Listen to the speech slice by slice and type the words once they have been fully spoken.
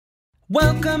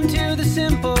Welcome to the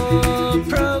Simple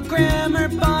Programmer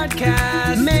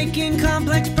Podcast, making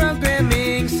complex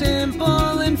programming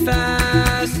simple and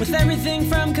fast, with everything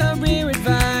from career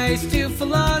advice to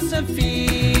philosophy.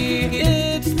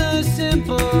 It's the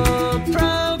Simple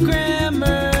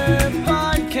Programmer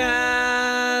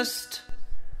Podcast.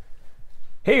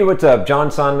 Hey, what's up? John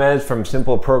Sonmez from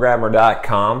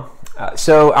SimpleProgrammer.com.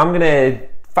 So I'm going to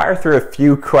fire through a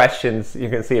few questions. You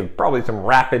can see probably some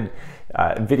rapid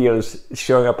videos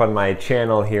showing up on my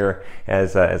channel here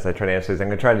as I try to answer these. I'm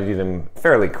going to try to do them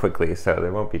fairly quickly, so they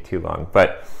won't be too long.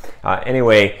 But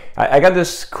anyway, I got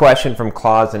this question from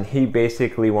Claus, and he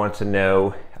basically wants to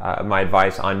know my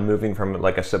advice on moving from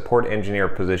like a support engineer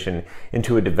position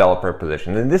into a developer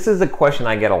position. And this is a question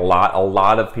I get a lot. A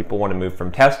lot of people want to move from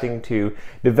testing to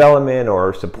development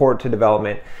or support to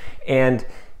development, and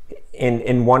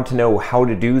want to know how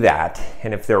to do that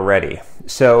and if they're ready.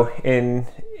 So in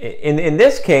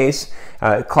this case,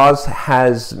 Claus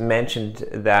has mentioned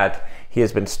that he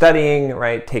has been studying,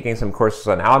 right, taking some courses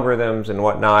on algorithms and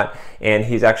whatnot, and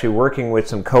he's actually working with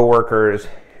some coworkers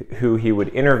who he would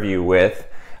interview with,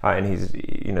 and he's,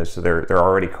 so they're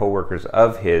already coworkers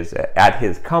of his at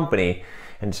his company,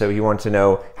 and so he wants to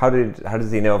know how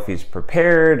does he know if he's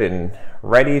prepared and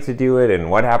ready to do it,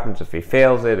 and what happens if he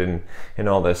fails it, and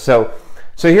all this. So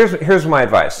here's my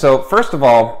advice. So first of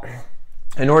all,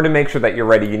 in order to make sure that you're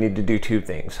ready, you need to do two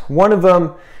things. One of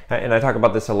them, and I talk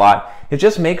about this a lot, is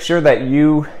just make sure that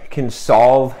you can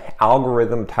solve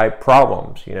algorithm type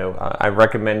problems. I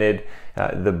recommended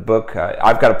the book,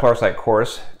 I've got a Pluralsight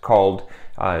course called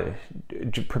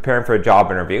Preparing for a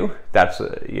Job Interview. That's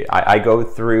I go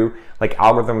through like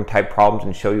algorithm type problems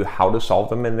and show you how to solve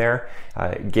them in there.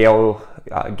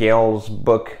 Gail's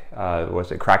book,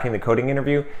 was it Cracking the Coding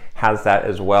Interview, has that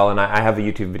as well, and I have a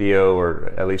YouTube video,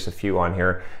 or at least a few on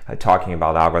here, talking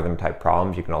about algorithm type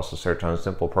problems. You can also search on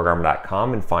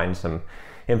simpleprogrammer.com and find some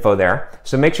info there.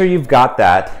 So make sure you've got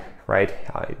that, right?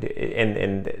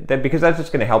 And that, because that's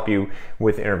just going to help you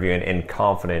with interviewing and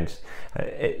confidence.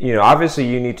 Obviously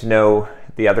you need to know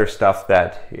the other stuff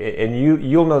that, and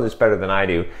you'll know this better than I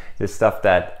do, the stuff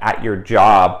that at your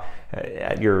job,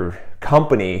 at your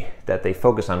company, that they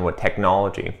focus on, what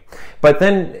technology. But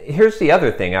then here's the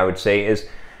other thing I would say is,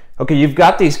 okay, you've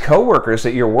got these coworkers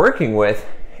that you're working with,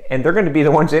 and they're going to be the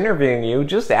ones interviewing you.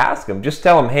 Just ask them, just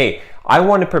tell them, hey, I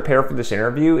want to prepare for this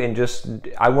interview, and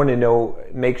I want to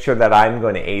make sure that I'm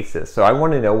going to ace this. So I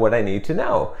want to know what I need to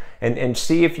know, and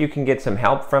see if you can get some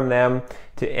help from them,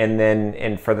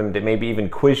 and for them to maybe even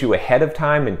quiz you ahead of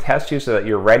time and test you so that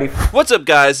you're ready. What's up,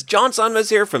 guys? John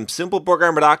Sonmez here from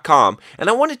SimpleProgrammer.com, and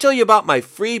I want to tell you about my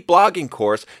free blogging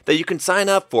course that you can sign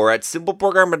up for at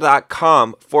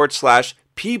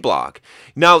SimpleProgrammer.com/pblog.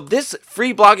 Now, this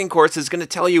free blogging course is going to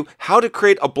tell you how to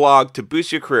create a blog to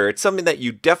boost your career. It's something that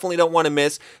you definitely don't want to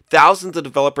miss. Thousands of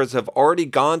developers have already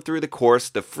gone through the course,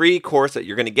 the free course that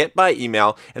you're going to get by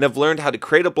email, and have learned how to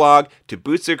create a blog to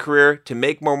boost their career, to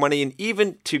make more money, and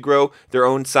even to grow their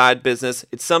own side business.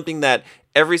 It's something that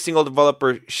every single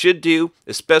developer should do,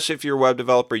 especially if you're a web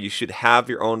developer. You should have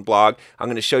your own blog. I'm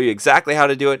going to show you exactly how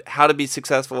to do it, how to be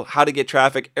successful, how to get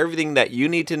traffic, everything that you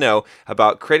need to know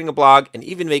about creating a blog and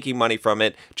even making money from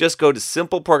it. Just go to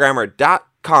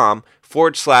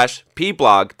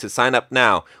simpleprogrammer.com/pblog to sign up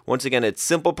now. Once again, it's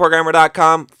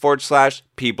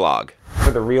simpleprogrammer.com/pblog.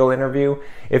 For the real interview,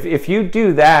 if you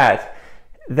do that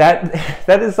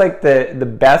is like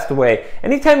the best way.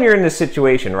 Anytime you're in this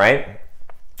situation, right,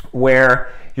 where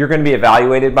you're going to be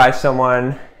evaluated by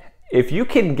someone, if you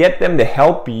can get them to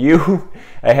help you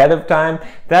ahead of time,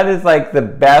 that is like the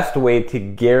best way to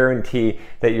guarantee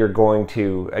that you're going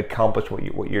to accomplish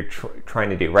what you're trying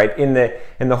to do, right? In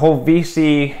the whole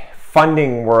VC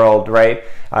funding world, right?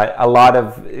 A lot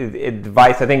of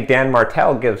advice, I think Dan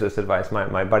Martell gives this advice,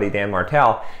 my buddy Dan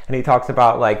Martell, and he talks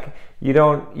about like you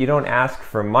don't ask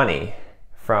for money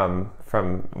from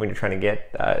when you're trying to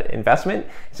get investment.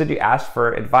 So you ask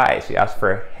for advice,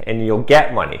 and you'll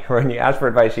get money. When you ask for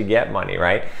advice, you get money,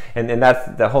 right? And that's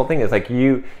the whole thing, is like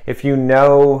if you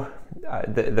know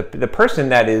the person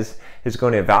that is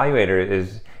going to evaluate her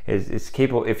is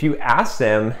capable. If you ask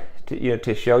them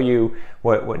to show you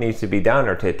what needs to be done,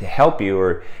 or to help you,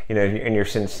 or and you're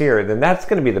sincere, then that's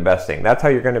going to be the best thing. That's how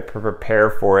you're going to prepare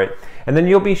for it, and then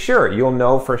you'll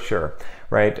know for sure,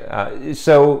 right?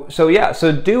 So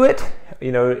do it.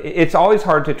 It's always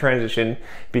hard to transition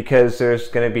because there's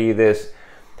going to be this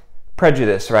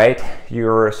prejudice, right?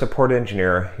 You're a support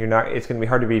engineer. It's going to be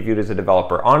hard to be viewed as a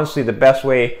developer. Honestly, the best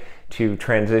way to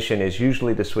transition is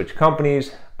usually to switch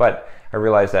companies, but I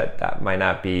realize that that might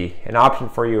not be an option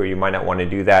for you, or you might not want to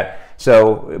do that.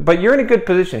 So, but you're in a good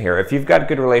position here. If you've got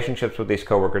good relationships with these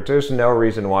coworkers, there's no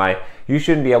reason why you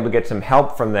shouldn't be able to get some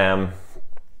help from them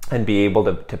and be able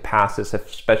to pass this,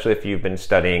 especially if you've been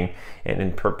studying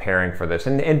and preparing for this.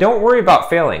 And don't worry about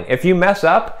failing. If you mess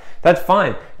up, that's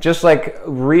fine. Just like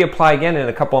reapply again in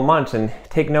a couple of months and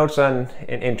take notes on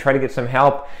and try to get some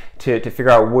help to figure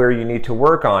out where you need to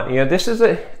work on. You know,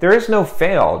 there is no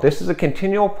fail. This is a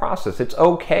continual process. It's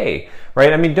okay,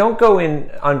 right? I mean, don't go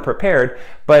in unprepared,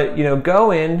 but you know,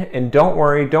 go in and don't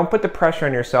worry. Don't put the pressure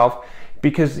on yourself,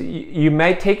 because you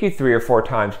may take you 3 or 4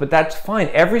 times, but that's fine.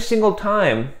 Every single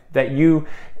time that you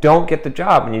don't get the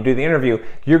job and you do the interview,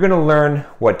 you're going to learn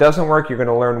what doesn't work. You're going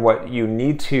to learn what you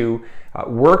need to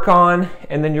work on,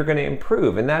 and then you're going to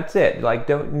improve. And that's it. Like,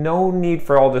 no need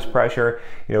for all this pressure.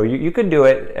 You know, you can do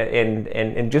it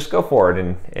and just go forward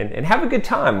and have a good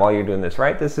time while you're doing this,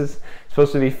 right? This is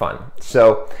supposed to be fun.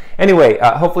 So anyway,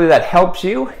 hopefully that helps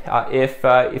you.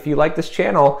 If you like this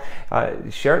channel,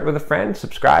 share it with a friend,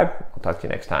 subscribe. I'll talk to you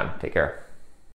next time. Take care.